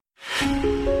Hey,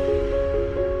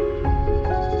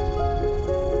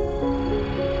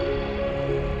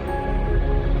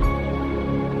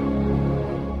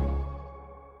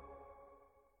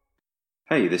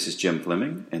 this is Jim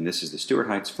Fleming, and this is the Stuart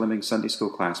Heights Fleming Sunday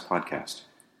School Class podcast.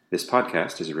 This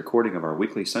podcast is a recording of our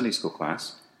weekly Sunday School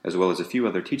class, as well as a few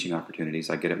other teaching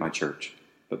opportunities I get at my church.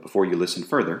 But before you listen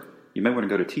further, you may want to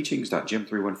go to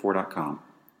teachings.jim314.com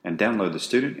and download the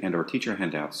student and or teacher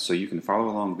handouts so you can follow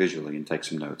along visually and take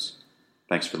some notes.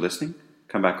 Thanks for listening.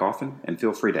 Come back often, and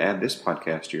feel free to add this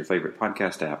podcast to your favorite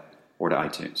podcast app or to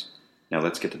iTunes. Now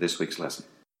let's get to this week's lesson.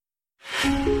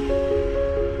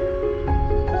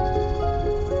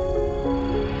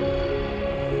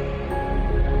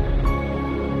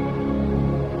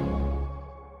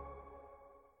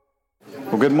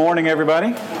 Well, good morning, everybody.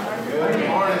 Good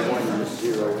morning.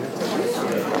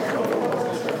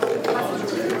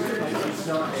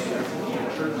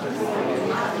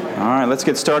 All right, let's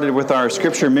get started with our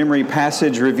scripture memory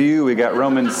passage review. We got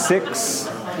Romans 6,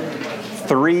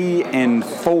 3, and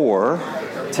 4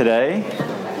 today.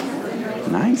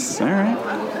 Nice, all right.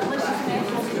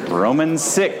 Romans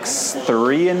 6,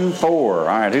 3, and 4. All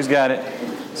right, who's got it?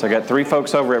 So I got 3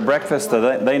 folks over at breakfast.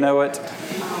 So they know it,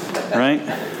 right?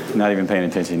 Not even paying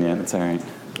attention yet. That's all right.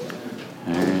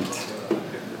 All right.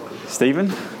 Stephen,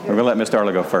 we're going to let Miss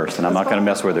Darla go first, and I'm not going to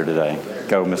mess with her today.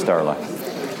 Go, Miss Darla.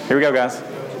 Here we go, guys.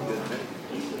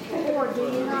 Or do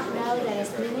you not know that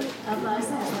as many of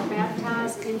us as were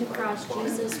baptized into Christ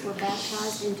Jesus were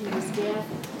baptized into his death?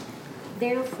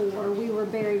 Therefore, we were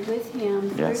buried with him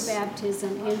through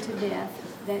baptism into death,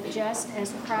 that just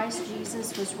as Christ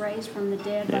Jesus was raised from the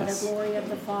dead by the glory of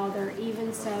the Father,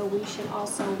 even so we should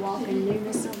also walk in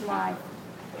newness of life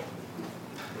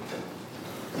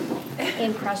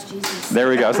in Christ Jesus. There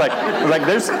we go. It's like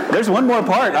there's one more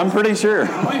part, I'm pretty sure.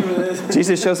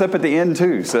 Jesus shows up at the end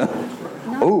too. So,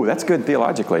 oh, that's good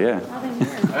theologically, yeah. Not in here.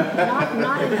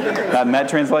 Not in here. Not in that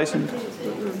translation?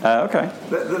 Okay.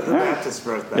 The Baptist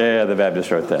wrote that. Yeah, the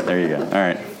Baptist wrote that. There you go. All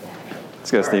right.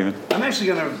 Let's go, Stephen. I'm actually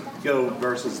going to go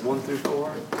verses 1 through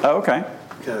 4. Oh, okay.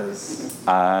 Because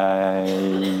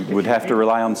I would have to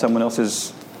rely on someone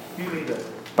else's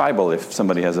Bible if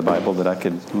somebody has a Bible that I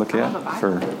could look at.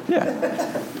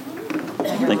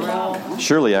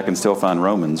 Surely I can still find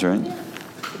Romans, right?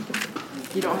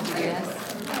 You don't have to guess.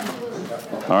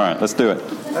 All right, let's do it.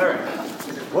 All right.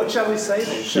 What shall we say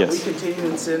then? Shall we continue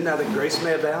in sin now that grace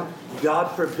may abound?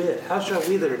 God forbid. How shall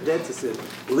we that are dead to sin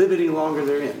live any longer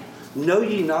therein? Know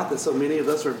ye not that so many of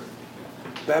us were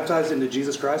baptized into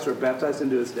Jesus Christ, or baptized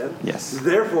into his death? Yes.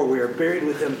 Therefore we are buried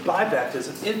with him by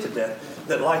baptism into death,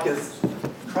 that like as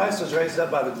Christ was raised up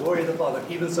by the glory of the Father,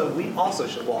 even so we also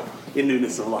shall walk in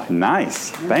newness of life.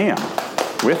 Nice. Bam.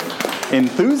 With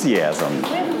enthusiasm.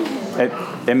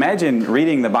 Imagine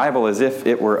reading the Bible as if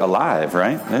it were alive,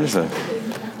 right? There's a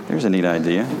neat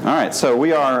idea. All right, so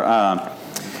we are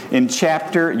in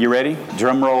chapter, you ready?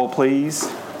 Drum roll,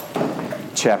 please.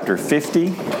 Chapter 50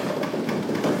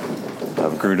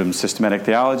 of Grudem's Systematic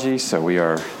Theology. So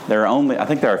there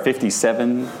are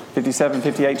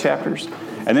 58 chapters.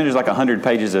 And then there's like 100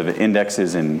 pages of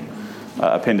indexes and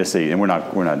appendices.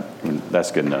 And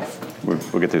that's good enough.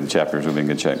 We'll get through the chapters. We'll be in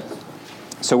good shape.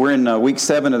 So we're in week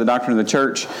 7 of the Doctrine of the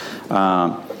Church.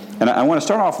 And I want to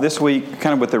start off this week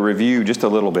kind of with a review just a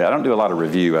little bit. I don't do a lot of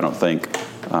review, I don't think.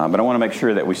 But I want to make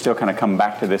sure that we still kind of come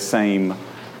back to this same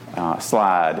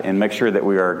slide and make sure that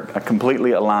we are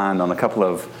completely aligned on a couple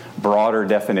of broader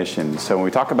definitions. So when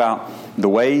we talk about the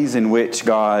ways in which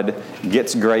God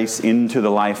gets grace into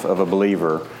the life of a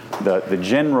believer, the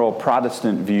general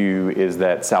Protestant view is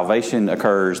that salvation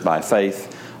occurs by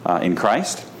faith in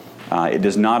Christ. It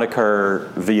does not occur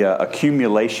via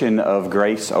accumulation of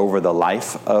grace over the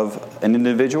life of an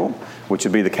individual, which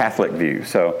would be the Catholic view.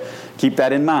 So keep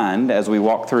that in mind as we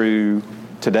walk through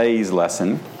today's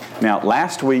lesson. Now,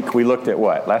 last week we looked at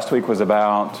what? Last week was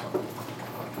about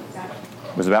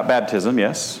baptism,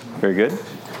 yes. Very good.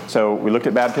 So we looked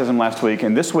at baptism last week,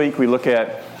 and this week we look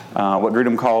at what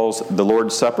Grudem calls the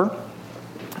Lord's Supper.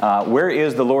 Where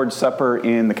is the Lord's Supper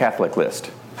in the Catholic list?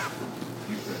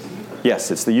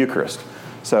 Yes, it's the Eucharist.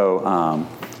 So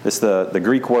it's the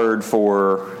Greek word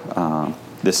for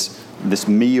this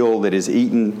meal that is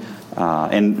eaten.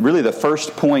 And really the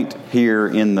first point here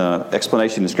in the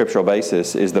explanation and scriptural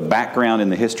basis is the background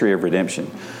and the history of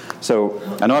redemption. So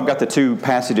I know I've got the 2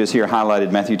 passages here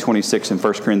highlighted, Matthew 26 and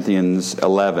 1 Corinthians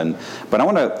 11. But I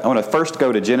want to first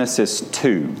go to Genesis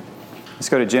 2. Let's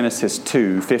go to Genesis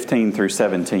 2, 15 through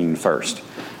 17 first.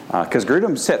 Because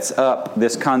Grudem sets up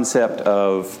this concept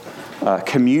of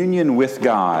communion with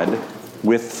God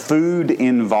with food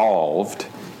involved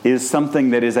is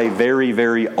something that is a very,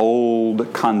 very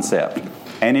old concept.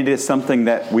 And it is something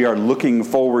that we are looking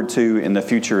forward to in the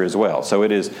future as well. So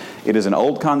it is an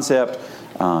old concept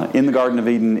in the Garden of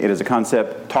Eden. It is a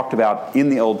concept talked about in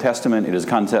the Old Testament. It is a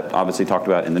concept obviously talked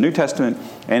about in the New Testament.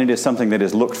 And it is something that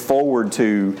is looked forward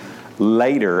to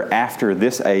later after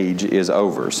this age is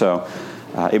over. So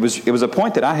it was a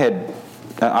point that I had,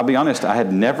 I'll be honest, I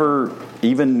had never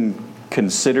even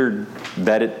considered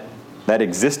that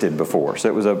existed before. So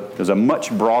it was a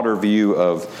much broader view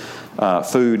of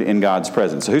food in God's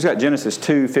presence. So who's got Genesis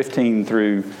 2:15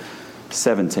 through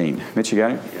 17? Mitch, you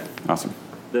got it? Yeah. Awesome.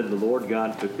 Then the Lord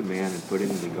God took the man and put him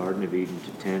in the Garden of Eden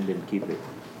to tend and keep it.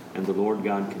 And the Lord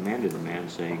God commanded the man,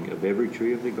 saying, Of every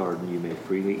tree of the garden you may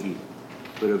freely eat,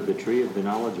 but of the tree of the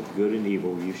knowledge of good and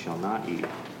evil you shall not eat,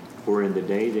 for in the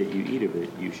day that you eat of it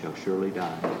you shall surely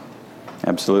die.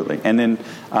 Absolutely. And then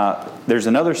there's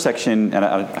another section, and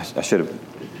I should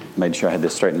have made sure I had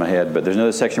this straight in my head, but there's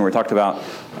another section where it talked about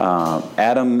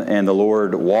Adam and the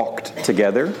Lord walked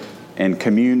together and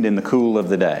communed in the cool of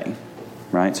the day,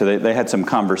 right? So they had some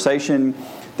conversation.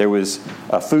 There was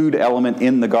a food element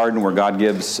in the garden where God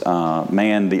gives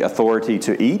man the authority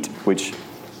to eat,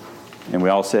 and we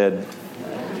all said,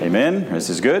 amen, this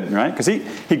is good, right? Because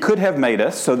he could have made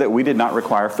us so that we did not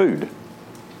require food.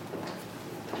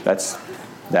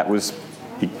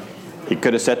 He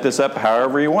could have set this up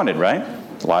however he wanted, right?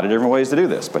 A lot of different ways to do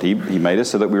this, but he made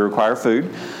us so that we require food.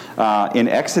 In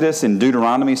Exodus and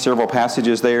Deuteronomy, several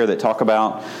passages there that talk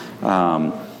about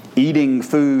eating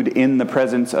food in the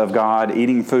presence of God,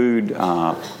 eating food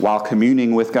while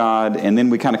communing with God. And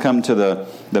then we kind of come to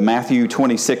the Matthew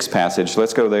 26 passage. So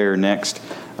let's go there next.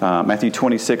 Matthew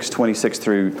 26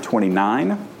 through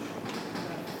 29.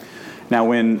 Now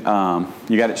when,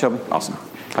 you got it, Shelby? Awesome.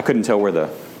 I couldn't tell where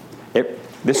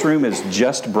this room is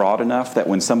just broad enough that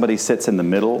when somebody sits in the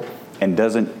middle and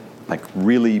doesn't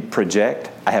really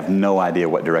project, I have no idea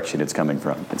what direction it's coming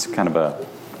from. It's kind of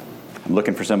I'm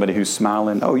looking for somebody who's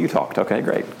smiling. Oh, you talked. Okay,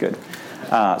 great, good.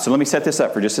 So let me set this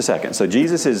up for just a second. So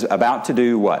Jesus is about to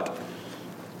do what?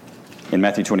 In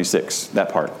Matthew 26, that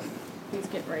part. He's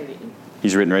getting ready to eat.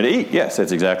 He's getting ready to eat. Yes,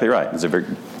 that's exactly right. It's a very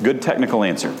good technical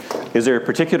answer. Is there a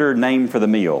particular name for the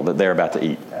meal that they're about to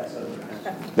eat?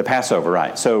 The Passover,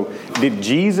 right. So did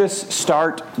Jesus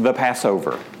start the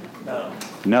Passover?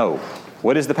 No.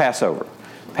 What is the Passover?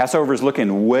 Passover is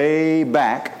looking way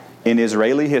back in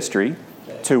Israeli history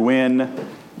to when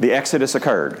the Exodus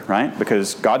occurred, right?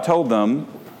 Because God told them,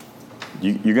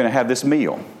 you're going to have this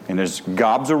meal. And there's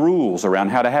gobs of rules around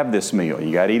how to have this meal.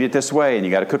 You got to eat it this way, and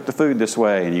you got to cook the food this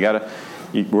way, and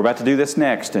we're about to do this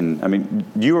next. And I mean,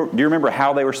 do you remember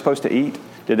how they were supposed to eat?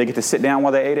 Did they get to sit down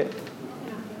while they ate it?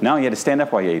 No, you had to stand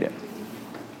up while you ate it.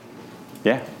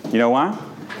 Yeah. You know why?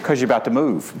 Because you're about to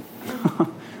move.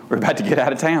 We're about to get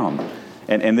out of town.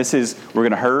 And this is, we're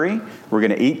going to hurry. We're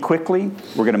going to eat quickly.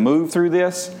 We're going to move through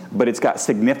this. But it's got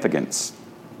significance.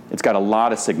 It's got a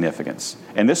lot of significance.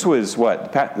 And this was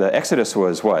what? The Exodus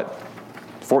was what?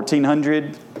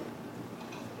 1400?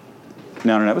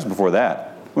 No, it was before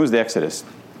that. When was the Exodus?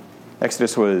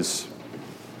 Exodus was...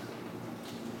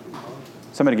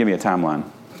 Somebody give me a timeline.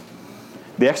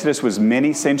 The Exodus was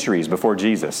many centuries before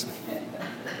Jesus.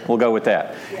 We'll go with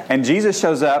that. And Jesus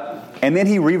shows up, and then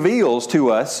he reveals to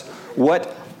us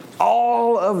what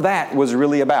all of that was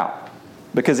really about.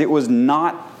 Because it was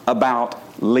not about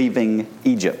leaving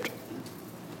Egypt.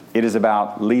 It is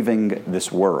about leaving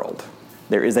this world.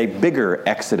 There is a bigger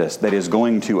Exodus that is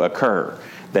going to occur,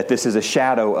 that this is a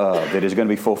shadow of, that is going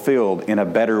to be fulfilled in a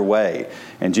better way.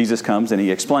 And Jesus comes and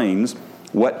he explains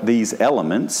what these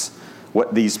elements,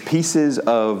 what these pieces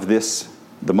of this,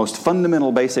 the most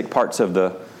fundamental basic parts of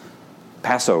the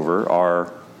Passover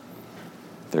are.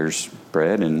 There's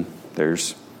bread and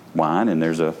there's wine and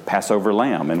there's a Passover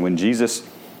lamb. And when Jesus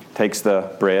takes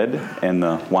the bread and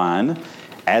the wine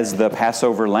as the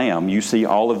Passover lamb, you see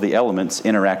all of the elements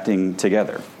interacting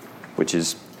together, which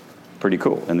is pretty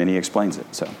cool. And then he explains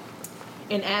it. So,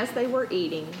 and as they were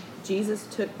eating, Jesus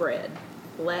took bread,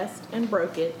 blessed and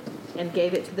broke it, and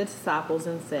gave it to the disciples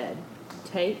and said,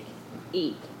 "Take,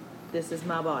 eat, this is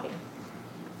my body."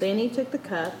 Then he took the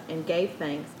cup and gave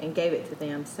thanks and gave it to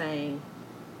them, saying,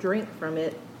 "Drink from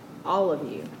it, all of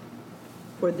you,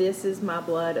 for this is my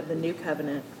blood of the new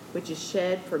covenant, which is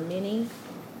shed for many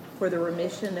for the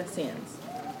remission of sins.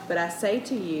 But I say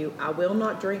to you, I will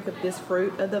not drink of this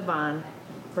fruit of the vine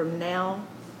from now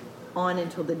on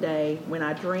until the day when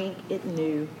I drink it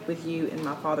new with you in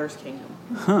my Father's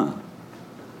kingdom."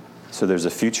 So there's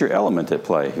a future element at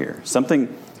play here.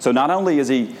 So not only is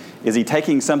he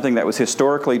taking something that was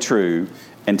historically true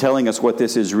and telling us what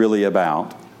this is really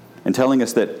about, and telling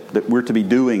us that we're to be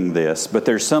doing this, but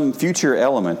there's some future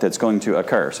element that's going to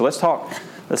occur. So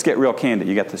let's get real candid.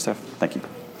 You got this stuff? Thank you.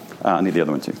 I need the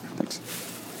other one too. Thanks.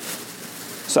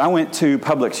 So I went to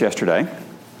Publix yesterday,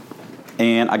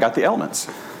 and I got the elements,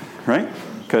 right?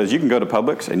 Because you can go to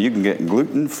Publix and you can get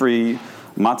gluten-free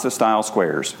matzah-style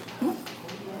squares,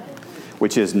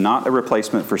 which is not a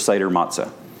replacement for Seder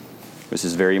matzah. This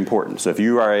is very important. So if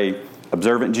you are a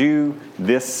observant Jew,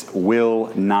 this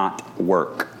will not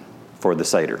work for the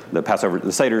Seder. The Passover,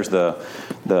 the Seder is the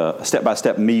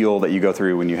step-by-step meal that you go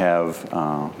through when you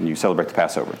when you celebrate the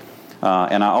Passover.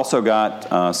 And I also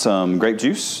got some grape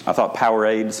juice. I thought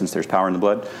Powerade, since there's power in the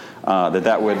blood,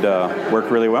 that would work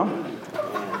really well.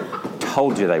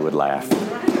 Told you they would laugh.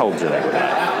 Told you they would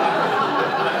laugh.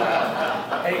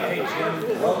 Hey,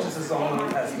 Jim, Welch's is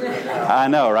on. I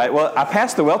know, right? Well, I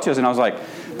passed the Welch's and I was like,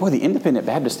 boy, the independent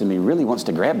Baptist in me really wants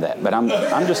to grab that, but I'm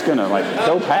just gonna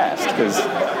go past because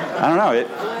I don't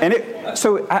know.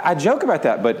 So I joke about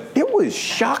that, but it was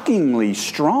shockingly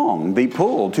strong, the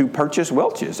pull to purchase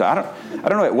Welch's. I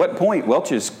don't know at what point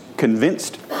Welch's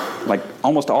convinced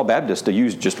almost all Baptists to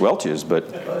use just Welch's, but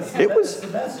it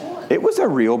was a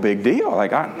real big deal.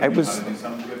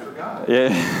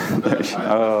 Yeah.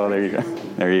 Oh, there you go.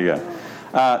 There you go.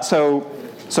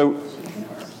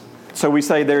 So we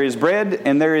say there is bread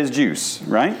and there is juice,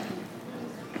 right?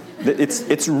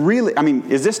 It's really,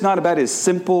 is this not about as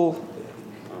simple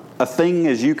a thing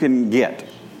as you can get?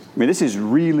 This is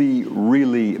really,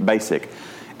 really basic.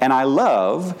 And I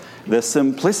love the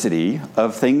simplicity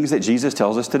of things that Jesus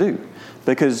tells us to do.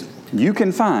 Because you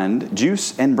can find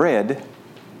juice and bread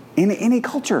in any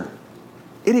culture.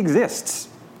 It exists,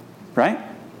 right?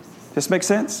 This makes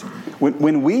sense?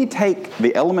 When we take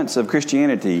the elements of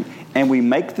Christianity and we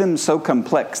make them so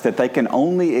complex that they can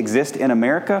only exist in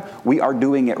America, we are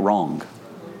doing it wrong.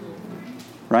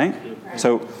 Right?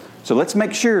 So let's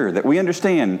make sure that we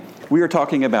understand we are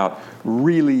talking about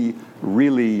really,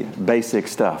 really basic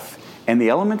stuff. And the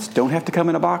elements don't have to come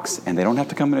in a box and they don't have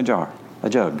to come in a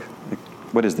jug.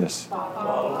 What is this?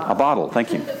 A bottle.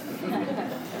 Thank you.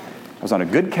 I was on a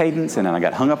good cadence, and then I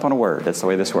got hung up on a word. That's the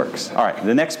way this works. All right,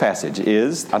 the next passage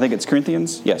is, I think it's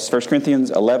Corinthians. Yes, 1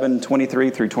 Corinthians 11, 23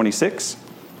 through 26.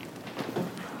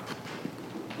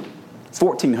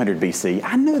 1400 BC.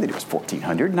 I knew that it was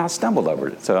 1400, and I stumbled over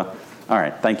it. So, all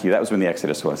right, thank you. That was when the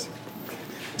Exodus was.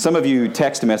 Some of you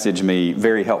text message me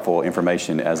very helpful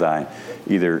information as I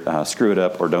either screw it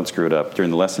up or don't screw it up during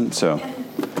the lesson. So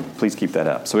please keep that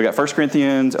up. So we got 1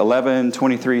 Corinthians 11,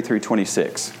 23 through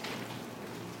 26.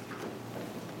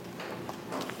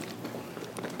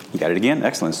 You got it again?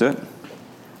 Excellent. Let's do it.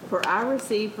 For I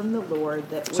received from the Lord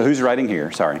that... So who's writing here?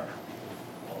 Sorry.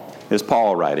 It's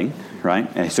Paul writing,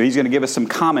 right? And so he's going to give us some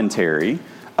commentary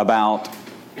about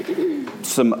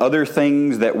some other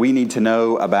things that we need to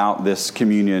know about this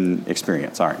communion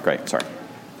experience. All right, great. Sorry.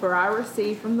 For I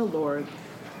received from the Lord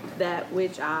that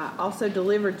which I also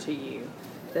delivered to you,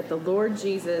 that the Lord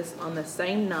Jesus, on the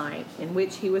same night in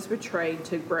which he was betrayed,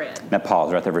 took bread. Now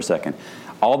pause right there for a second.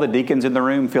 All the deacons in the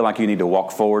room feel like you need to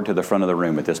walk forward to the front of the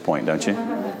room at this point, don't you?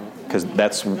 Because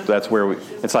that's where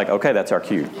it's like, okay, that's our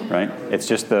cue, right? It's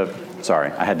just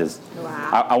sorry, I had to,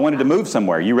 I wanted to move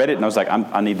somewhere. You read it and I was like,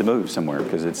 I need to move somewhere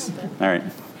because it's, all right.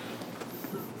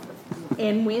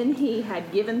 And when he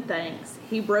had given thanks,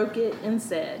 he broke it and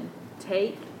said,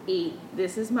 take, eat,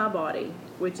 this is my body,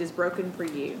 which is broken for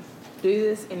you. Do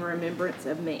this in remembrance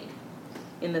of me.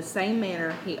 In the same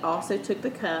manner, he also took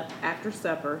the cup after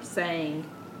supper, saying,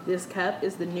 this cup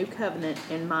is the new covenant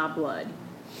in my blood.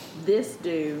 This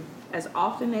do as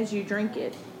often as you drink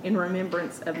it in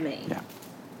remembrance of me. Yeah.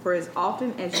 For as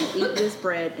often as you eat this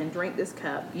bread and drink this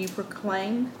cup, you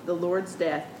proclaim the Lord's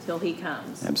death till he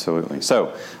comes. Absolutely.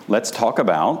 So let's talk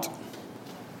about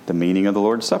the meaning of the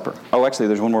Lord's Supper. Oh, actually,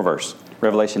 there's one more verse.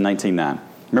 Revelation 19:9.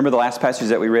 Remember the last passage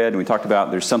that we read and we talked about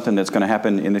there's something that's going to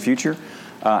happen in the future?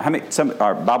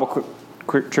 Our Bible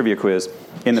trivia quiz.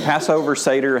 In the Passover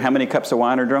Seder, how many cups of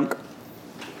wine are drunk?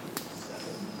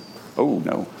 Oh,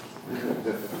 no.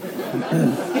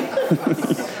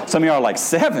 Some of y'all are like,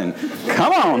 7?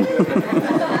 Come on.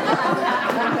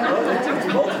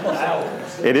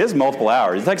 It is multiple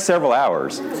hours. It takes several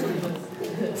hours.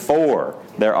 4.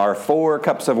 There are 4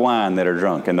 cups of wine that are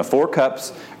drunk. And the 4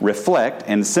 cups reflect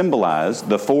and symbolize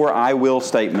the 4 I will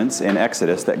statements in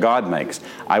Exodus that God makes.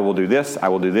 I will do this, I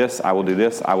will do this, I will do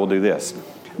this, I will do this.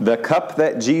 The cup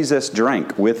that Jesus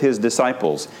drank with his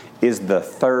disciples is the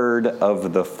 3rd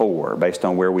of the 4, based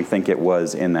on where we think it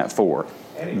was in that 4.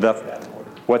 And he did that.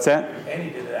 What's that? And he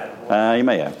did that. You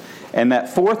may have. And that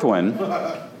 4th one,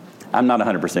 I'm not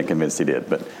 100% convinced he did,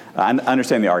 but I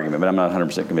understand the argument, but I'm not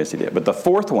 100% convinced he did. But the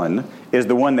fourth one is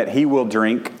the one that he will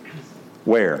drink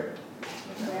where?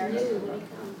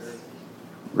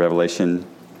 Revelation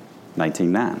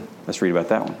 19:9. Let's read about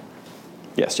that one.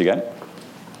 Yes, you got it?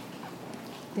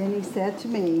 Then he said to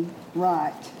me,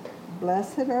 "Write,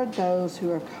 blessed are those who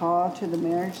are called to the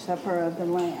marriage supper of the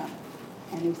Lamb."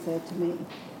 And he said to me,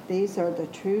 "These are the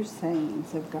true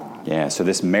sayings of God." Yeah, so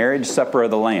this marriage supper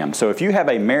of the Lamb. So if you have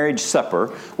a marriage supper,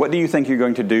 what do you think you're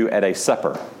going to do at a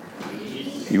supper?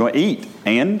 You're going to eat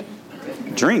and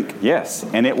drink, yes.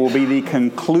 And it will be the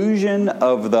conclusion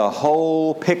of the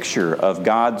whole picture of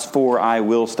God's 4 I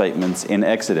will statements in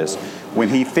Exodus when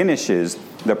he finishes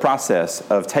the process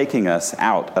of taking us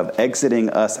out, of exiting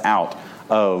us out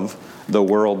of the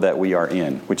world that we are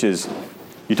in, which is,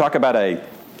 you talk about a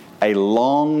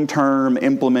long-term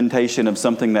implementation of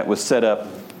something that was set up,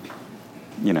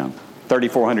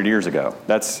 3,400 years ago.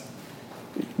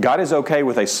 God is okay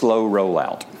with a slow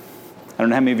rollout. I don't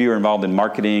know how many of you are involved in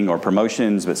marketing or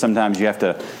promotions, but sometimes you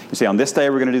say, on this day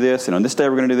we're going to do this, and on this day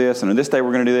we're going to do this, and on this day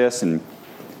we're going to do this, and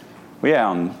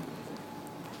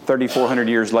 3,400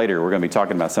 years later, we're going to be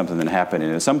talking about something that happened.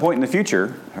 And at some point in the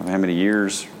future, how many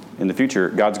years in the future,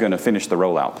 God's going to finish the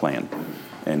rollout plan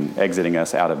and exiting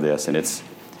us out of this. And it's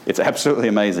absolutely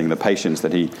amazing the patience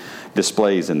that he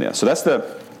displays in this. So that's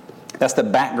the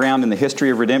background and the history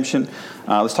of redemption.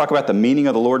 Let's talk about the meaning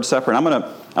of the Lord's Supper. And I'm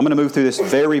going to move through this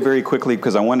very, very quickly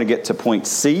because I want to get to point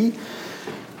C,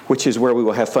 which is where we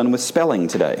will have fun with spelling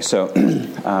today. So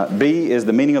B is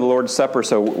the meaning of the Lord's Supper.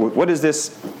 So what does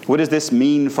this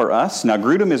mean for us? Now,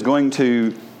 Grudem is going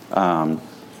to,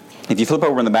 if you flip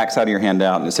over on the back side of your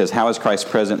handout and it says, how is Christ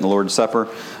present in the Lord's Supper?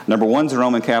 Number 1 is the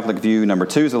Roman Catholic view. Number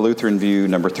 2 is the Lutheran view.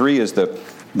 Number 3 is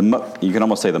you can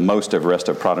almost say the most of the rest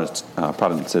of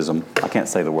Protestantism. I can't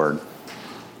say the word.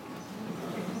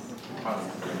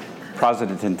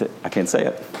 Protestant, I can't say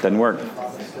it. Doesn't work.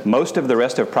 Most of the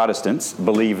rest of Protestants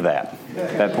believe that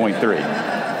point 3.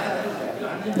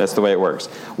 That's the way it works.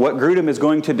 What Grudem is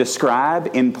going to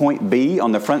describe in point B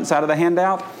on the front side of the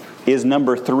handout is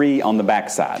number 3 on the back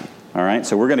side. All right,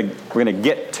 so we're going to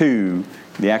get to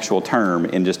the actual term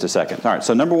in just a second. All right,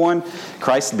 so number 1,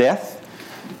 Christ's death.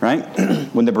 Right?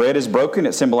 When the bread is broken,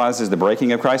 it symbolizes the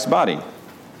breaking of Christ's body.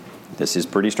 This is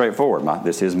pretty straightforward.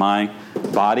 This is my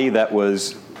body that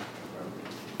was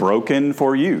broken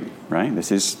for you. Right?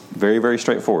 This is very, very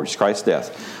straightforward. It's Christ's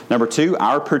death. Number 2,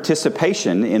 our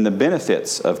participation in the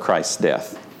benefits of Christ's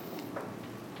death.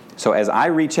 So as I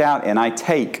reach out and I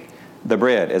take the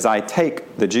bread, as I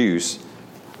take the juice,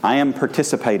 I am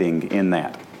participating in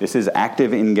that. This is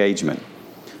active engagement.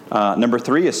 Number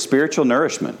 3 is spiritual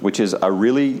nourishment, which is a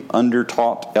really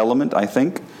undertaught element, I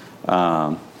think.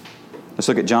 Let's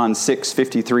look at John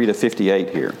 6:53 to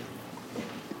 58 here.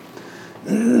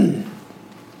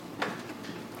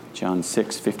 John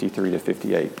 6:53 to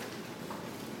 58.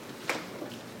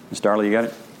 Ms. Darley, you got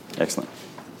it? Excellent.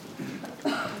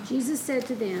 Jesus said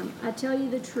to them, I tell you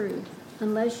the truth,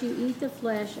 unless you eat the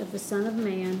flesh of the Son of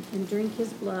Man and drink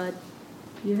his blood,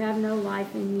 you have no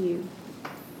life in you.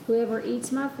 Whoever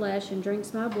eats my flesh and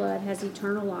drinks my blood has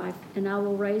eternal life, and I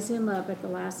will raise him up at the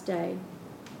last day.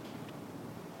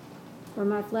 For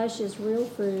my flesh is real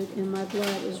food, and my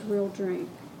blood is real drink.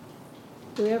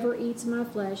 Whoever eats my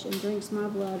flesh and drinks my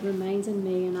blood remains in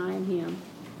me, and I in him.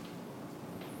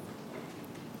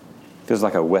 Feels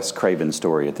like a Wes Craven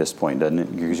story at this point, doesn't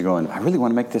it? Because you're going, I really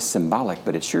want to make this symbolic,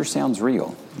 but it sure sounds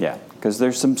real. Yeah, because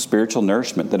there's some spiritual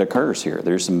nourishment that occurs here.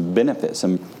 There's some benefit,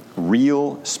 some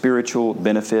real spiritual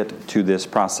benefit to this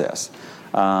process.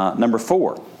 Number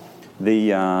 4,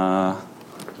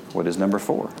 what is number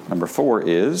 4? Number 4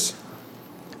 is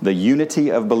the unity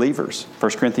of believers.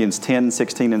 1 Corinthians 10,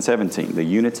 16, and 17. The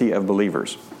unity of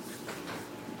believers.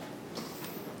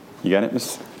 You got it,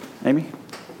 Miss Amy?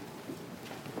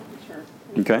 Sure.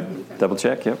 Okay, double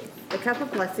check, yep. The cup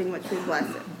of blessing which we bless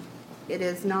it. It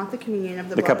is not the communion of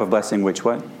the The blood cup of blessing which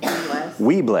what? we bless.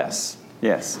 We bless.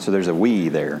 Yes, so there's a we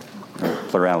there,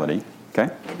 plurality.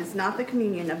 Okay? It is not the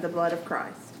communion of the blood of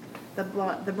Christ.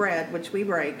 The bread which we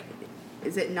break,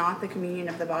 is it not the communion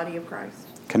of the body of Christ?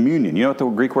 Communion. You know what the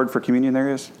Greek word for communion there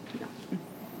is? No.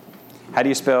 How do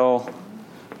you spell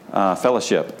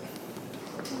fellowship?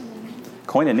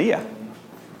 Koinonia.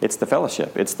 It's the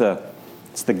fellowship. It's the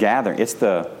gathering. It's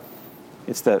the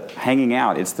hanging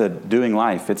out. It's the doing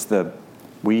life.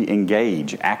 We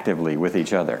engage actively with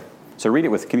each other. So read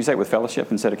it can you say it with fellowship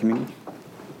instead of communion?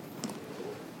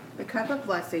 The cup of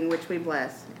blessing which we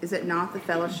bless, is it not the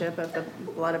fellowship of the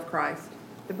blood of Christ?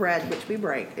 The bread which we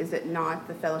break, is it not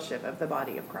the fellowship of the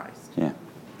body of Christ? Yeah.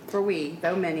 For we,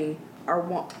 though many, are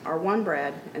one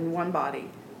bread and one body,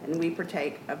 and we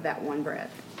partake of that one bread.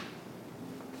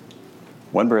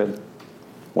 One bread,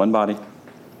 one body,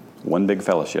 one big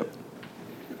fellowship.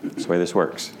 That's the way this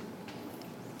works.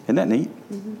 Isn't that neat?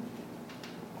 Mm-hmm.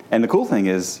 And the cool thing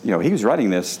is, he was writing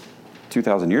this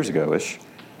 2,000 years ago-ish.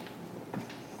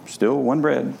 Still one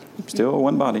bread, still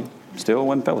one body, still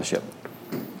one fellowship.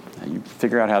 Now you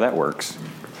figure out how that works.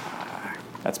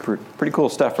 That's pretty cool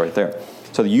stuff right there.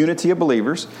 So the unity of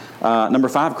believers. Number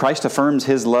 5, Christ affirms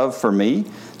his love for me.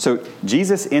 So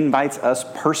Jesus invites us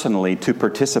personally to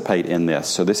participate in this.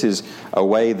 So this is a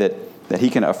way that he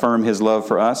can affirm his love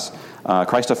for us.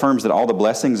 Christ affirms that all the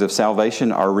blessings of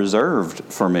salvation are reserved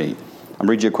for me. I'm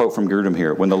reading you a quote from Grudem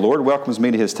here. When the Lord welcomes me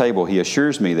to his table, he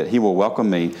assures me that he will welcome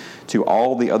me to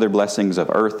all the other blessings of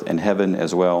earth and heaven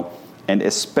as well, and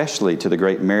especially to the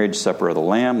great marriage supper of the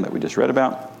Lamb that we just read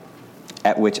about,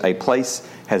 at which a place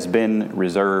has been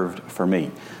reserved for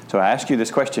me. So I ask you this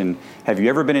question: have you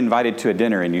ever been invited to a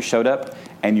dinner and you showed up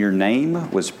and your name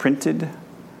was printed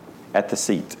at the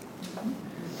seat?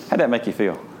 How'd that make you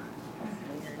feel?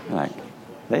 Like,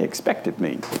 they expected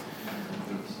me.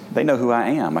 They know who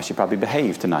I am. I should probably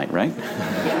behave tonight, right?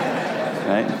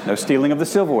 Right? No stealing of the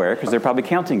silverware, because they're probably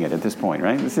counting it at this point,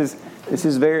 right? This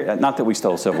is very, not that we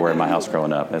stole silverware in my house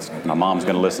growing up. My mom's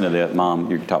going to listen to this.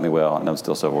 Mom, you taught me well. I don't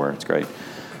steal silverware. It's great.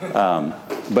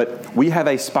 But we have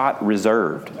a spot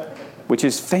reserved, which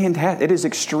is fantastic. It is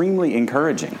extremely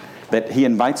encouraging that he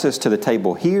invites us to the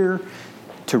table here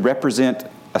to represent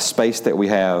a space that we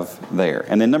have there.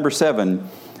 And then number 7,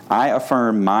 I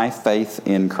affirm my faith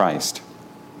in Christ.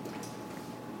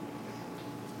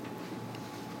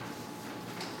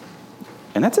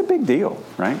 And that's a big deal,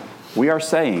 right? We are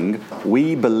saying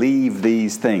we believe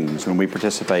these things when we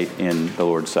participate in the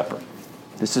Lord's Supper.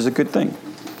 This is a good thing.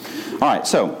 All right,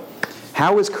 so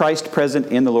how is Christ present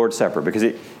in the Lord's Supper?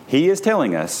 Because he is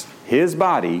telling us his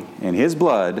body and his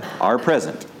blood are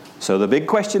present. So the big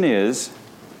question is,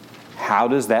 how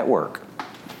does that work?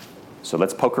 So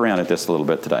let's poke around at this a little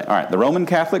bit today. All right, the Roman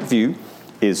Catholic view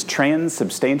is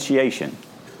transubstantiation.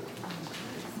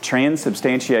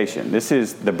 Transubstantiation. This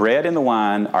is the bread and the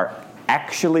wine are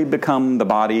actually become the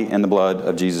body and the blood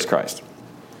of Jesus Christ.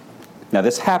 Now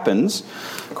this happens,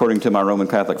 according to my Roman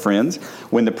Catholic friends,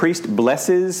 when the priest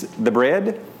blesses the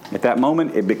bread. At that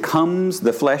moment, it becomes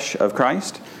the flesh of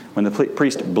Christ. When the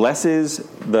priest blesses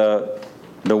the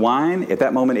wine, at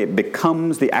that moment, it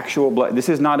becomes the actual blood. This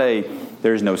is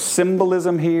there's no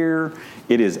symbolism here.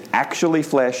 It is actually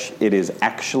flesh. It is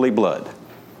actually blood.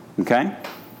 Okay?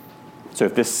 So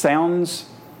if this sounds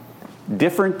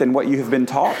different than what you have been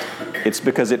taught, it's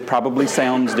because it probably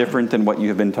sounds different than what you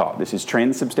have been taught. This is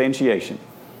transubstantiation.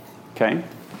 Okay?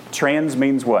 Trans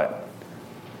means what?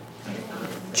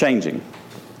 Changing.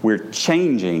 We're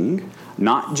changing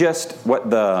not just what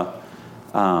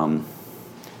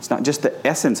it's not just the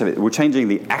essence of it. We're changing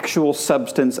the actual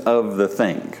substance of the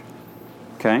thing.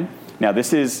 Okay? Now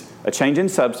this is a change in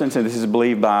substance, and this is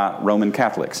believed by Roman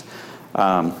Catholics.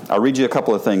 I'll read you a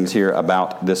couple of things here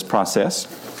about this process.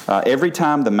 Every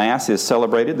time the Mass is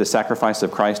celebrated, the sacrifice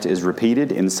of Christ is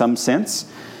repeated in some sense.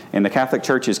 And the Catholic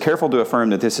Church is careful to affirm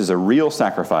that this is a real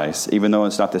sacrifice, even though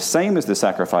it's not the same as the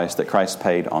sacrifice that Christ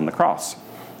paid on the cross.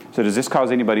 So does this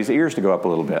cause anybody's ears to go up a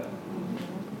little bit?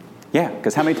 Yeah,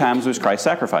 because how many times was Christ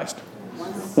sacrificed?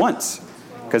 Once.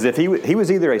 Because if he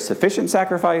was either a sufficient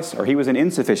sacrifice or he was an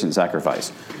insufficient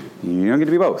sacrifice. You don't get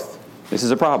to be both. This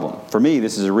is a problem. For me,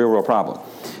 this is a real problem.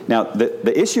 Now,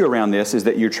 the issue around this is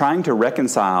that you're trying to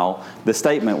reconcile the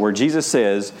statement where Jesus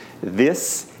says,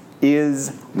 "This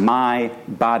is my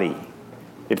body."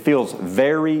 It feels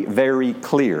very, very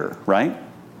clear, right?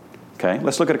 Okay,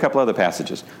 let's look at a couple other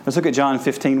passages. Let's look at John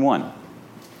 15:1.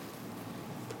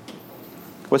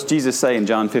 What's Jesus say in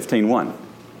John 15:1?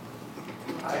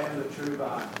 I am the true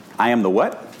vine. I am the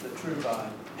what? The true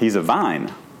vine. He's a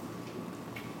vine.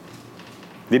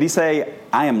 Did he say,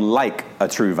 I am like a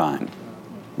true vine?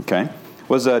 Okay.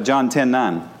 Was John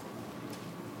 10:9?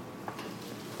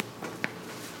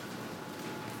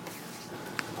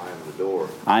 I am the door.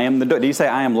 I am the door. Did he say,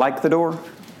 I am like the door?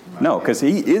 No, because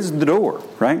he is the door,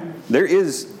 right? There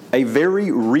is a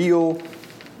very real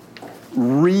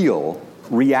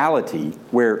reality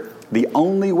where the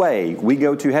only way we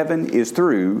go to heaven is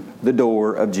through the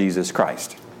door of Jesus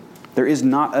Christ. There is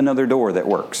not another door that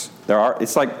works.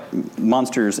 It's like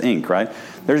Monsters, Inc., right?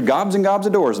 There's gobs and gobs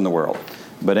of doors in the world,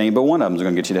 but ain't but one of them is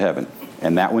going to get you to heaven,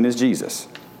 and that one is Jesus.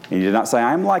 And he did not say,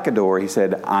 I am like a door. He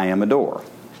said, I am a door.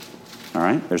 All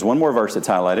right? There's one more verse that's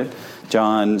highlighted,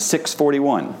 John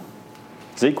 6:41.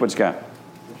 Zeke, what you got?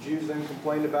 The Jews then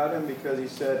complained about him because he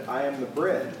said, I am the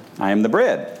bread. I am the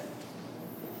bread.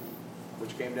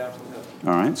 Which came down from heaven.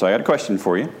 All right, so I got a question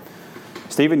for you.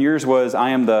 Stephen, yours was, I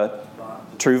am the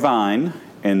true vine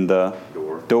and the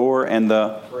door and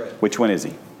the, which one is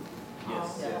he?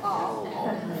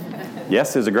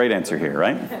 Yes is a great answer here,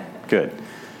 right? Good.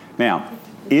 Now,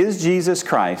 is Jesus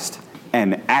Christ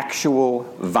an actual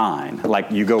vine?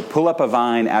 Like you go pull up a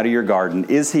vine out of your garden.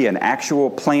 Is he an actual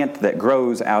plant that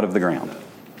grows out of the ground?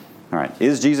 All right.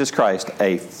 Is Jesus Christ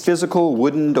a physical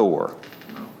wooden door?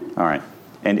 All right.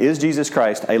 And is Jesus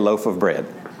Christ a loaf of bread?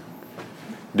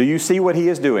 Do you see what he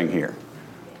is doing here?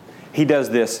 He does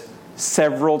this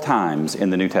several times in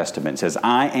the New Testament. It says,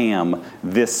 I am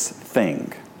this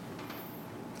thing.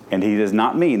 And he does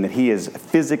not mean that he is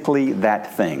physically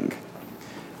that thing.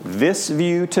 This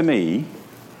view to me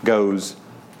goes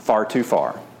far too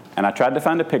far. And I tried to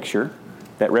find a picture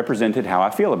that represented how I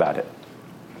feel about it.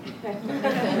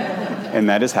 And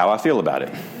that is how I feel about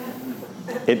it.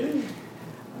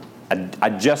 I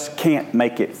just can't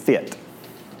make it fit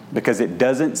because it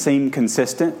doesn't seem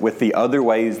consistent with the other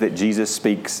ways that Jesus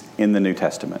speaks in the New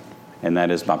Testament. And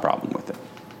that is my problem with it.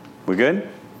 We good?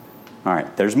 All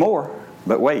right, there's more,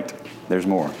 but wait, there's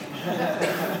more.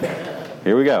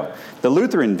 Here we go. The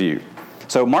Lutheran view.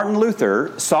 So Martin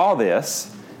Luther saw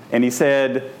this and he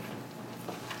said,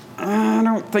 I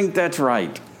don't think that's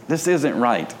right. This isn't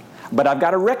right. But I've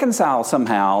got to reconcile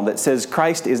somehow that says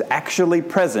Christ is actually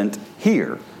present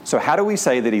here. So how do we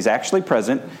say that he's actually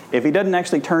present if he doesn't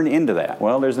actually turn into that?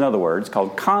 Well, there's another word. It's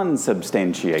called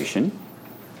consubstantiation.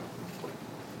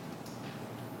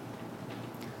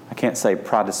 I can't say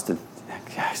Protestant.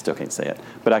 I still can't say it.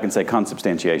 But I can say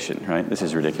consubstantiation, right? This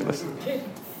is ridiculous.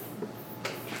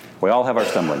 We all have our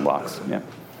stumbling blocks. Yeah.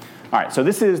 All right, so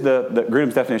this is the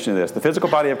Grudem's definition of this. The physical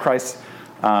body of Christ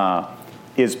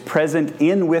is present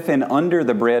in, with, and under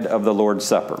the bread of the Lord's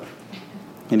Supper.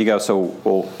 And you go, so,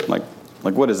 well, like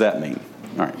what does that mean?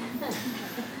 All right.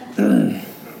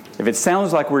 If it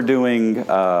sounds like we're doing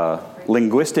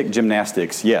linguistic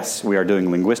gymnastics, yes, we are doing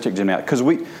linguistic gymnastics.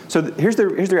 Here's the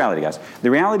reality, guys.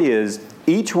 The reality is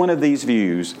each one of these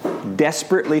views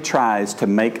desperately tries to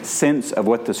make sense of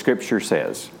what the Scripture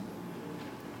says.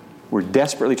 We're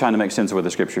desperately trying to make sense of what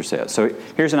the Scripture says. So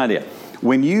here's an idea.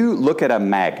 When you look at a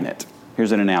magnet,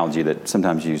 here's an analogy that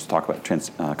sometimes you use to talk about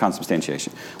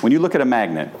consubstantiation. When you look at a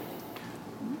magnet,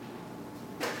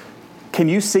 can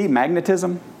you see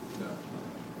magnetism? No.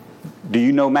 Do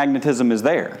you know magnetism is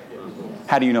there?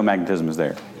 How do you know magnetism is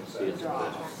there?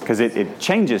 Because it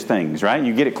changes things, right?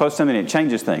 You get it close to something and it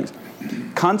changes things.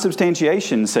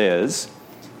 Consubstantiation says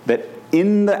that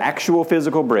in the actual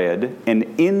physical bread and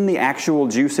in the actual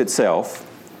juice itself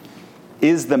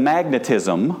is the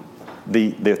magnetism,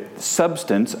 the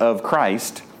substance of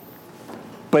Christ,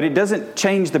 but it doesn't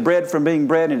change the bread from being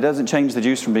bread and it doesn't change the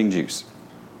juice from being juice.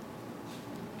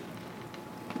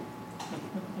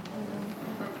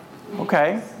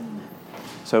 Okay.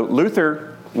 So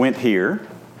Luther went here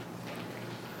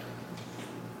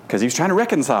because he was trying to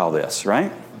reconcile this,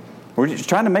 right? We're just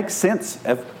trying to make sense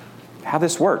of how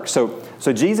this works. So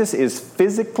Jesus is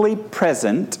physically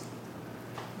present,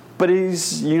 but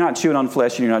you're not chewing on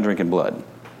flesh and you're not drinking blood.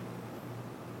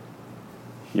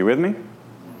 You with me?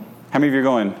 How many of you are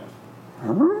going,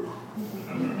 huh?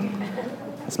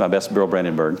 That's my best Bill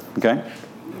Brandenburg, okay?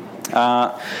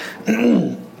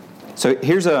 So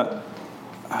here's a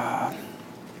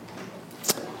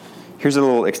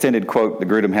little extended quote that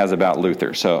Grudem has about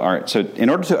Luther. So in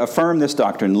order to affirm this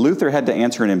doctrine, Luther had to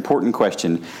answer an important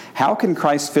question. How can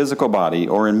Christ's physical body,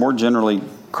 or in more generally,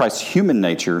 Christ's human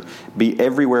nature, be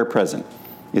everywhere present?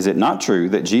 Is it not true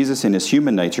that Jesus in his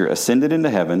human nature ascended into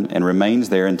heaven and remains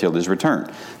there until his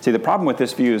return? See, the problem with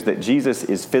this view is that Jesus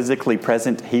is physically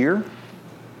present here.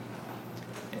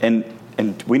 And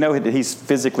we know that he's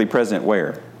physically present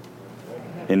where?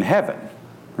 In heaven,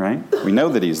 right? We know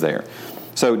that he's there.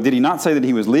 So did he not say that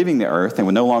he was leaving the earth and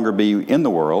would no longer be in the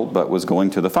world, but was going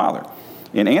to the Father?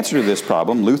 In answer to this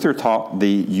problem, Luther taught the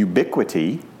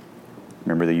ubiquity.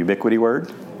 Remember the ubiquity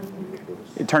word?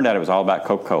 It turned out it was all about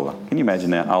Coca-Cola. Can you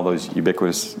imagine that? All those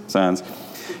ubiquitous signs.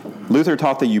 Luther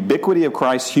taught the ubiquity of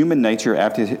Christ's human nature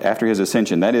after his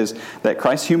ascension. That is, that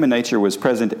Christ's human nature was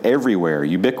present everywhere,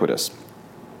 ubiquitous.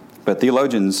 But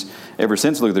theologians, ever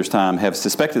since Luther's time, have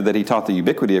suspected that he taught the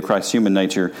ubiquity of Christ's human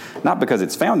nature, not because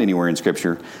it's found anywhere in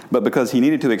Scripture, but because he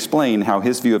needed to explain how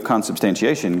his view of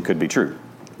consubstantiation could be true.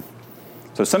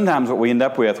 So sometimes what we end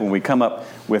up with when we come up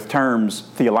with terms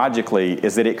theologically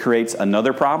is that it creates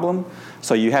another problem.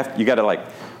 So you got to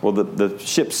the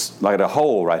ship's like a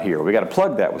hole right here. We got to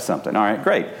plug that with something. All right,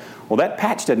 great. Well, that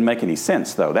patch doesn't make any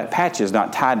sense, though. That patch is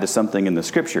not tied to something in the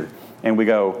Scripture. And we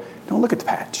go, don't look at the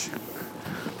patch.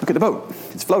 Look at the boat.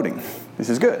 It's floating. This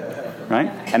is good, right?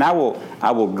 And I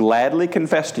will gladly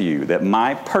confess to you that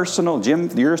my personal, Jim,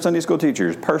 your Sunday school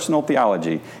teacher's personal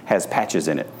theology has patches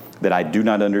in it that I do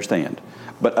not understand,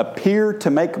 but appear to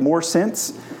make more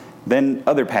sense than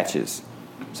other patches.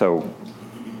 So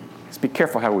let's be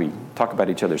careful how we talk about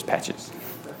each other's patches.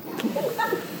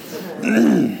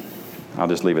 I'll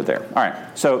just leave it there. All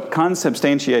right, so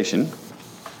consubstantiation.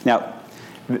 Now,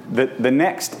 the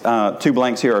next two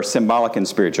blanks here are symbolic and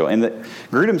spiritual. And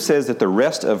Grudem says that the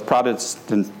rest of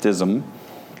Protestantism,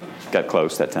 got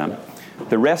close that time,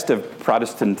 the rest of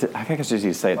Protestant, I think I just need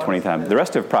to say it 20 times, the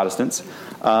rest of Protestants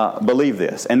believe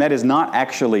this. And that is not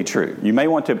actually true. You may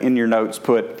want to, in your notes,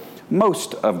 put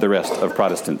most of the rest of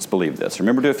Protestants believe this.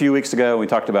 Remember a few weeks ago we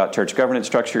talked about church governance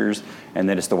structures, and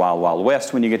then it's the wild, wild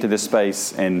west when you get to this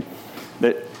space. And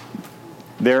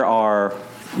there are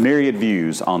myriad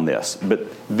views on this, but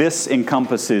this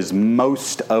encompasses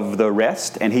most of the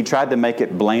rest, and he tried to make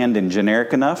it bland and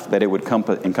generic enough that it would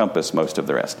encompass most of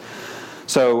the rest.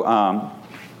 So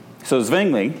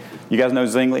Zwingli, you guys know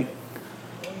Zwingli?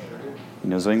 You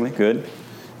know Zwingli? Good.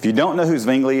 If you don't know who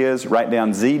Zwingli is, write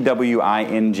down Zwingli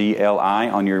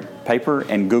on your paper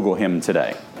and Google him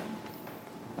today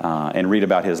and read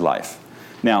about his life.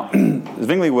 Now,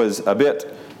 Zwingli was a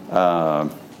bit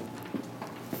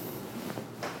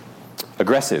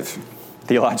aggressive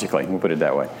theologically, we'll put it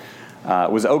that way.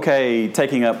 Was okay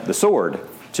taking up the sword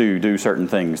to do certain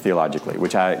things theologically,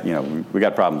 which we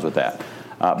got problems with that.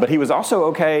 But he was also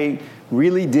okay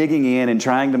really digging in and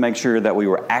trying to make sure that we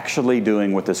were actually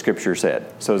doing what the Scripture said.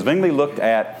 So Zwingli looked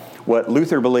at what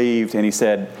Luther believed, and he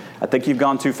said, I think you've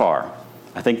gone too far.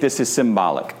 I think this is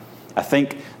symbolic. I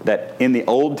think that in the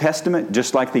Old Testament,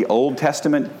 just like the Old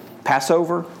Testament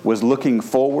Passover was looking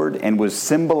forward and was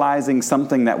symbolizing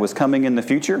something that was coming in the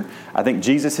future, I think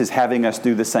Jesus is having us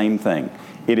do the same thing.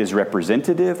 It is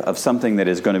representative of something that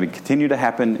is going to continue to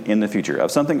happen in the future,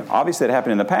 of something obviously that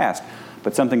happened in the past,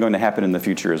 but something going to happen in the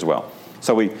future as well.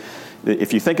 So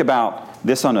if you think about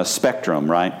this on a spectrum,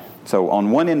 right? So on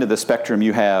one end of the spectrum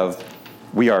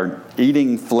we are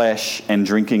eating flesh and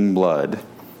drinking blood.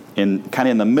 Kind of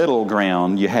in the middle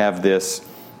ground, you have this,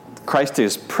 Christ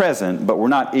is present, but we're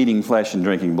not eating flesh and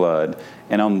drinking blood.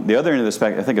 And on the other end of the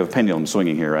spectrum, I think of a pendulum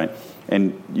swinging here, right?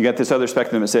 And you got this other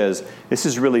spectrum that says, this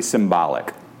is really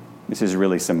symbolic. This is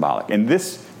really symbolic. And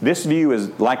this view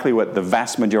is likely what the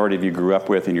vast majority of you grew up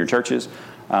with in your churches,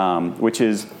 which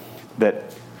is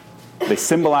that they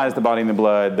symbolize the body and the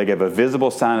blood. They give a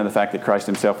visible sign of the fact that Christ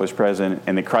himself was present,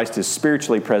 and that Christ is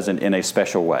spiritually present in a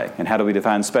special way. And how do we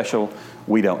define special?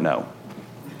 We don't know.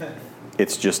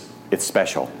 It's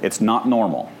special. It's not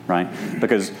normal, right?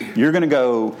 Because you're going to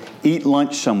go eat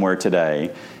lunch somewhere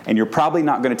today, and you're probably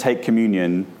not going to take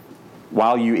communion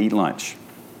while you eat lunch,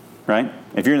 right?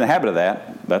 If you're in the habit of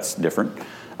that, that's different.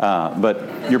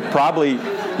 But you're probably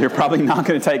not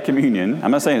going to take communion.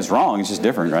 I'm not saying it's wrong. It's just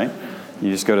different, right? You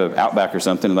just go to Outback or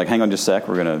something and hang on just a sec.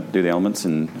 We're going to do the elements,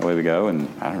 and away we go. And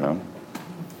I don't know.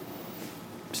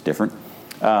 It's different.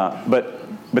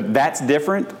 But that's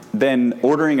different than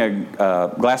ordering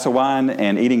a glass of wine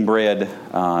and eating bread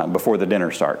before the dinner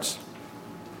starts.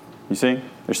 You see?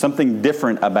 There's something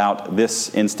different about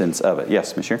this instance of it.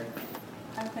 Yes, Monsieur?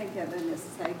 I think of it as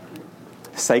sacred.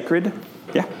 Sacred?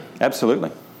 Yeah,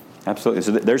 absolutely. Absolutely.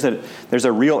 So there's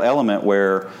a real element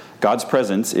where God's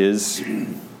presence is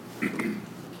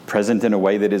present in a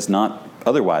way that is not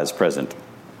otherwise present.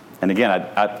 And again,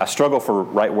 I struggle for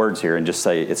right words here and just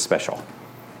say it's special.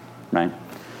 Right?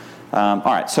 All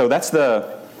right, so that's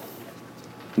the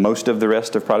most of the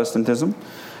rest of Protestantism.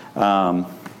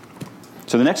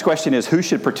 So the next question is, who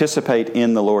should participate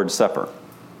in the Lord's Supper?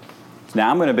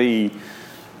 Now, I'm going to be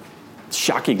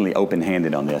shockingly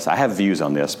open-handed on this. I have views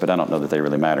on this, but I don't know that they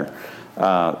really matter.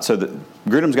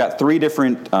 Grudem's got three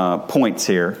different points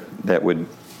here that would,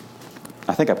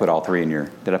 I think I put all three in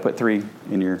your, did I put three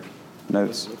in your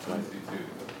notes?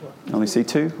 Only see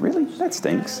two? Really? That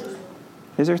stinks.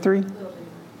 Is there three?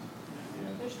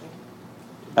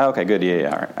 Oh, okay, good. Yeah,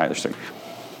 all right, there's three.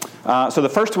 So the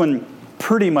first one,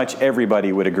 pretty much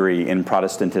everybody would agree in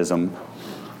Protestantism.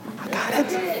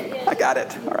 I got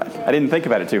it. All right. I didn't think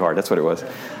about it too hard. That's what it was.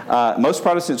 Most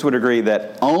Protestants would agree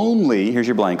that only, here's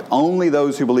your blank, only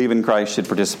those who believe in Christ should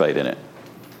participate in it.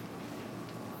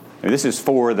 And this is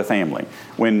for the family.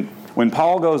 When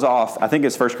Paul goes off, I think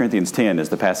it's 1 Corinthians 10 is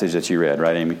the passage that you read,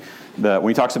 right, Amy? When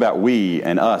he talks about we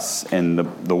and us and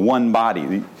the one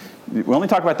body, we only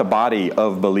talk about the body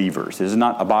of believers. This is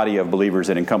not a body of believers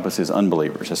that encompasses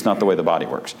unbelievers. That's not the way the body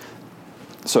works.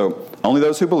 So only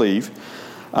those who believe.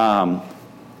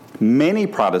 Many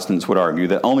Protestants would argue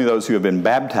that only those who have been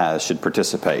baptized should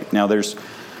participate. Now, there's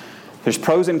there's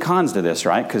pros and cons to this,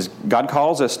 right? Because God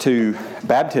calls us to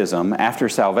baptism after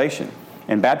salvation.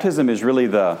 And baptism is really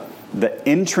the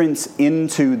entrance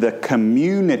into the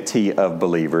community of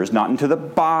believers, not into the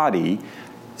body.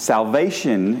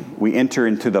 Salvation, we enter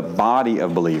into the body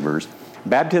of believers.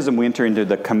 Baptism, we enter into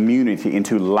the community,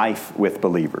 into life with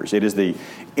believers. It is the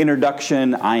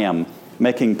introduction. I am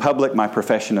making public my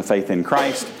profession of faith in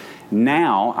Christ.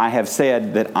 Now I have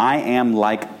said that I am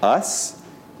like us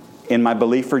in my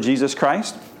belief for Jesus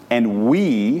Christ, and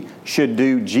we should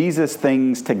do Jesus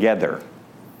things together.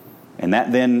 And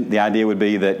that then, the idea would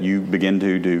be that you begin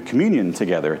to do communion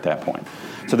together at that point.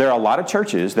 So there are a lot of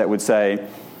churches that would say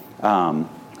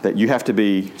that you have to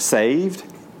be saved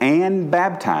and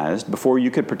baptized before you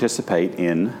could participate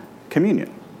in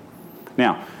communion.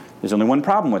 Now, there's only one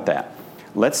problem with that.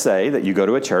 Let's say that you go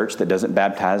to a church that doesn't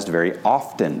baptize very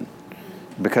often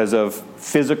because of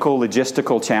physical,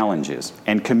 logistical challenges.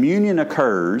 And communion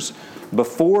occurs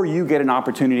before you get an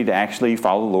opportunity to actually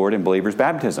follow the Lord in believer's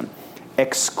baptism.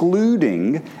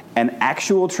 Excluding an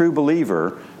actual true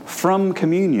believer from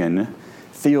communion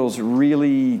feels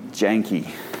really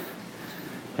janky.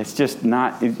 It's just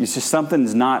not, it's just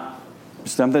something's not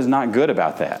good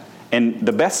about that. And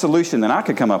the best solution that I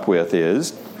could come up with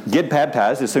is get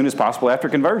baptized as soon as possible after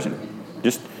conversion.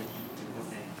 Just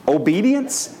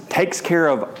obedience takes care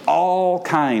of all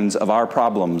kinds of our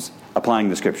problems applying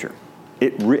the Scripture.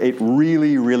 It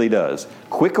really, really does.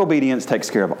 Quick obedience takes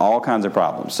care of all kinds of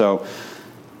problems. So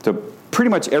pretty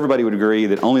much everybody would agree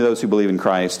that only those who believe in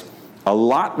Christ, a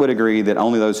lot would agree that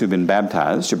only those who've been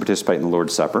baptized should participate in the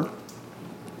Lord's Supper.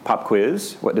 Pop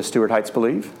quiz. What does Stuart Heights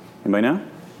believe? Anybody know?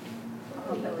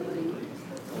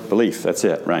 Belief, that's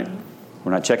it, right.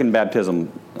 We're not checking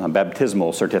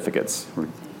baptismal certificates.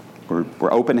 We're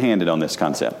open-handed on this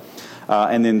concept.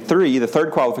 And then the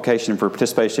third qualification for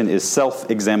participation is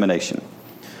self-examination.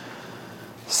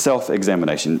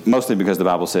 Self-examination, mostly because the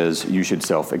Bible says you should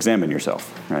self-examine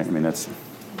yourself, right? I mean,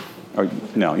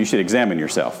 you should examine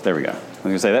yourself. There we go. I was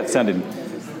going to say, that sounded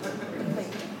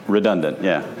redundant,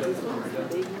 yeah.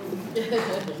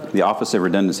 The Office of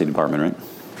Redundancy Department, right?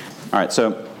 All right,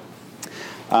 so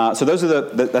those are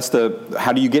that's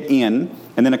how do you get in?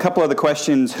 And then a couple other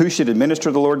questions. Who should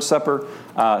administer the Lord's Supper?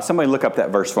 Somebody look up that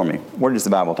verse for me. Where does the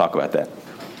Bible talk about that?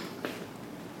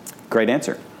 Great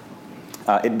answer.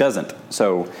 It doesn't.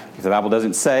 So if the Bible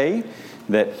doesn't say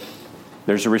that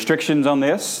there's restrictions on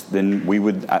this, then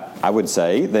I would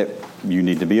say that you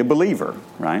need to be a believer,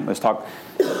 right? Let's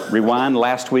rewind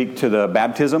last week to the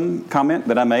baptism comment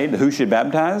that I made, who should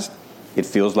baptize? It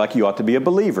feels like you ought to be a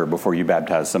believer before you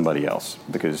baptize somebody else,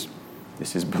 because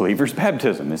this is believer's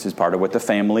baptism. This is part of what the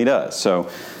family does. So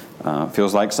it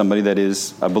feels like somebody that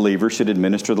is a believer should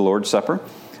administer the Lord's Supper.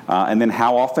 And then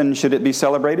how often should it be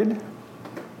celebrated?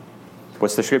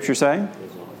 What's the Scripture say?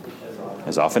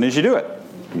 As often as you do it.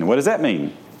 And what does that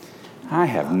mean? I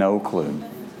have no clue.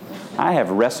 I have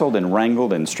wrestled and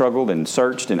wrangled and struggled and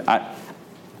searched, and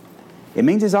it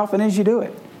means as often as you do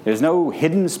it. There's no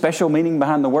hidden special meaning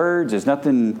behind the words. There's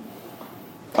nothing,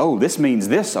 this means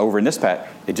this over in this part.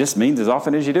 It just means as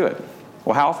often as you do it.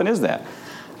 Well, how often is that?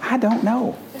 I don't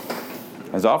know.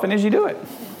 As often as you do it.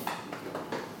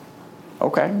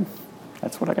 Okay,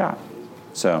 that's what I got.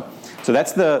 So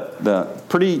that's the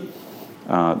pretty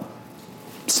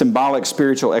symbolic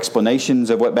spiritual explanations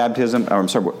of what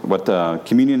what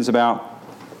communion is about.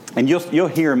 And you'll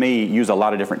hear me use a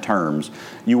lot of different terms.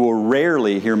 You will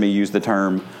rarely hear me use the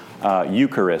term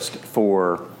Eucharist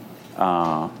for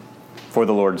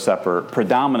the Lord's Supper,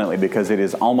 predominantly because it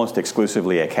is almost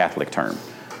exclusively a Catholic term.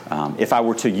 If I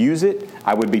were to use it,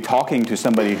 I would be talking to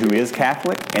somebody who is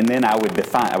Catholic, and then I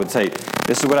would say,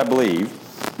 this is what I believe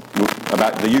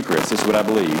about the Eucharist, this is what I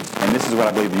believe, and this is what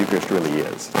I believe the Eucharist really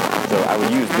is. So I would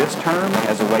use this term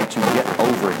as a way to get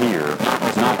over here,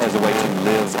 not as a way to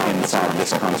live inside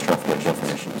this construct of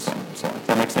definitions. So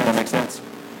that makes sense?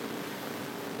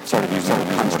 Sort of using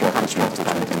the construct of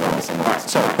anything else. All right,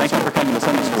 so thank you for coming to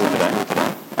Sunday school today.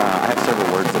 I have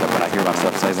several words that when I hear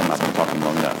myself say them, I've been talking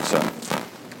long enough, so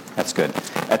that's good.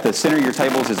 At the center of your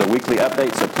tables is a weekly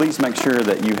update, so please make sure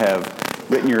that you have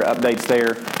written your updates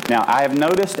there. Now, I have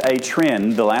noticed a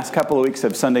trend the last couple of weeks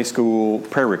of Sunday school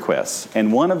prayer requests,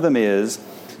 and one of them is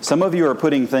some of you are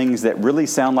putting things that really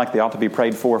sound like they ought to be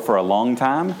prayed for a long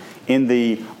time in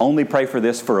the only pray for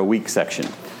this for a week section.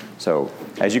 So,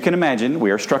 as you can imagine,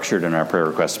 we are structured in our prayer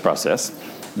request process.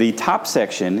 The top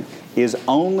section is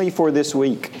only for this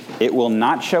week. It will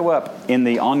not show up in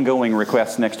the ongoing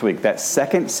requests next week. That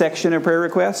second section of prayer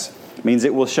requests means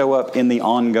it will show up in the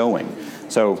ongoing.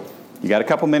 So you got a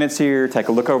couple minutes here, take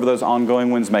a look over those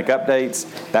ongoing ones, make updates.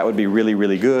 That would be really,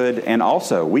 really good. And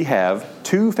also, we have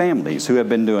 2 families who have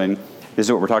been doing, this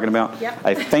is what we're talking about,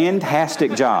 a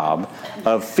fantastic job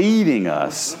of feeding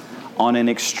us on an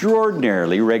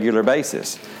extraordinarily regular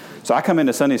basis. So I come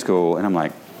into Sunday school and I'm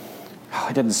like, oh,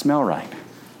 it doesn't smell right.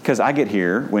 Because I get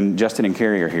here when Justin and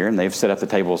Carrie are here and they've set up the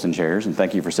tables and chairs, and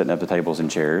thank you for setting up the tables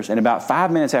and chairs. And about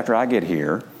 5 minutes after I get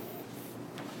here,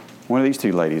 one of these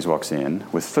 2 ladies walks in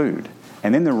with food.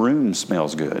 And then the room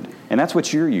smells good. And that's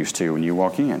what you're used to when you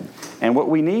walk in. And what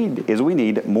we need is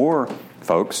more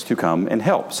folks to come and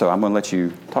help. So I'm going to let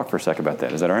you talk for a second about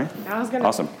that. Is that all right? Awesome. I was going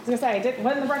to say,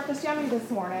 wasn't the breakfast yummy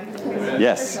this morning?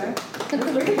 Yes.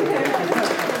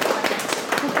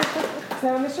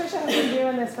 So Miss Tricia has been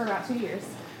doing this for about 2 years.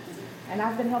 And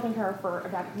I've been helping her for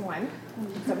about 1.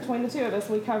 So between the 2 of us,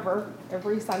 we cover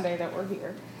every Sunday that we're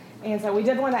here. And so we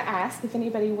did want to ask if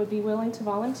anybody would be willing to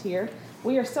volunteer.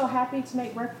 We are still happy to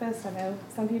make breakfast. I know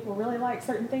some people really like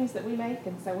certain things that we make,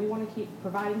 and so we want to keep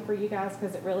providing for you guys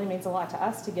because it really means a lot to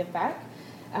us to give back.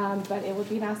 But it would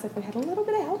be nice if we had a little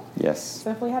bit of help. Yes. So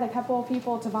if we had a couple of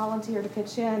people to volunteer to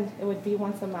pitch in, it would be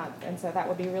once a month. And so that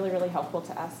would be really, really helpful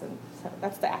to us. And so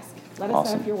that's the ask. Let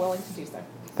us know if you're willing to do so.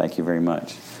 Thank you very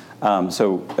much.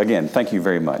 So again, thank you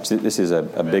very much. This is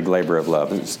a big labor of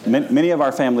love. Many of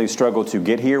our families struggle to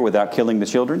get here without killing the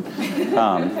children.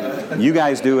 You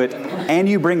guys do it, and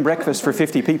you bring breakfast for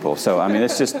 50 people. So, I mean,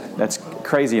 that's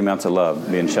crazy amounts of love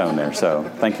being shown there. So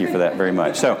thank you for that very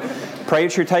much. So pray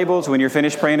at your tables. When you're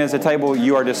finished praying at the table,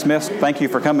 you are dismissed. Thank you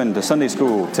for coming to Sunday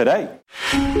school today.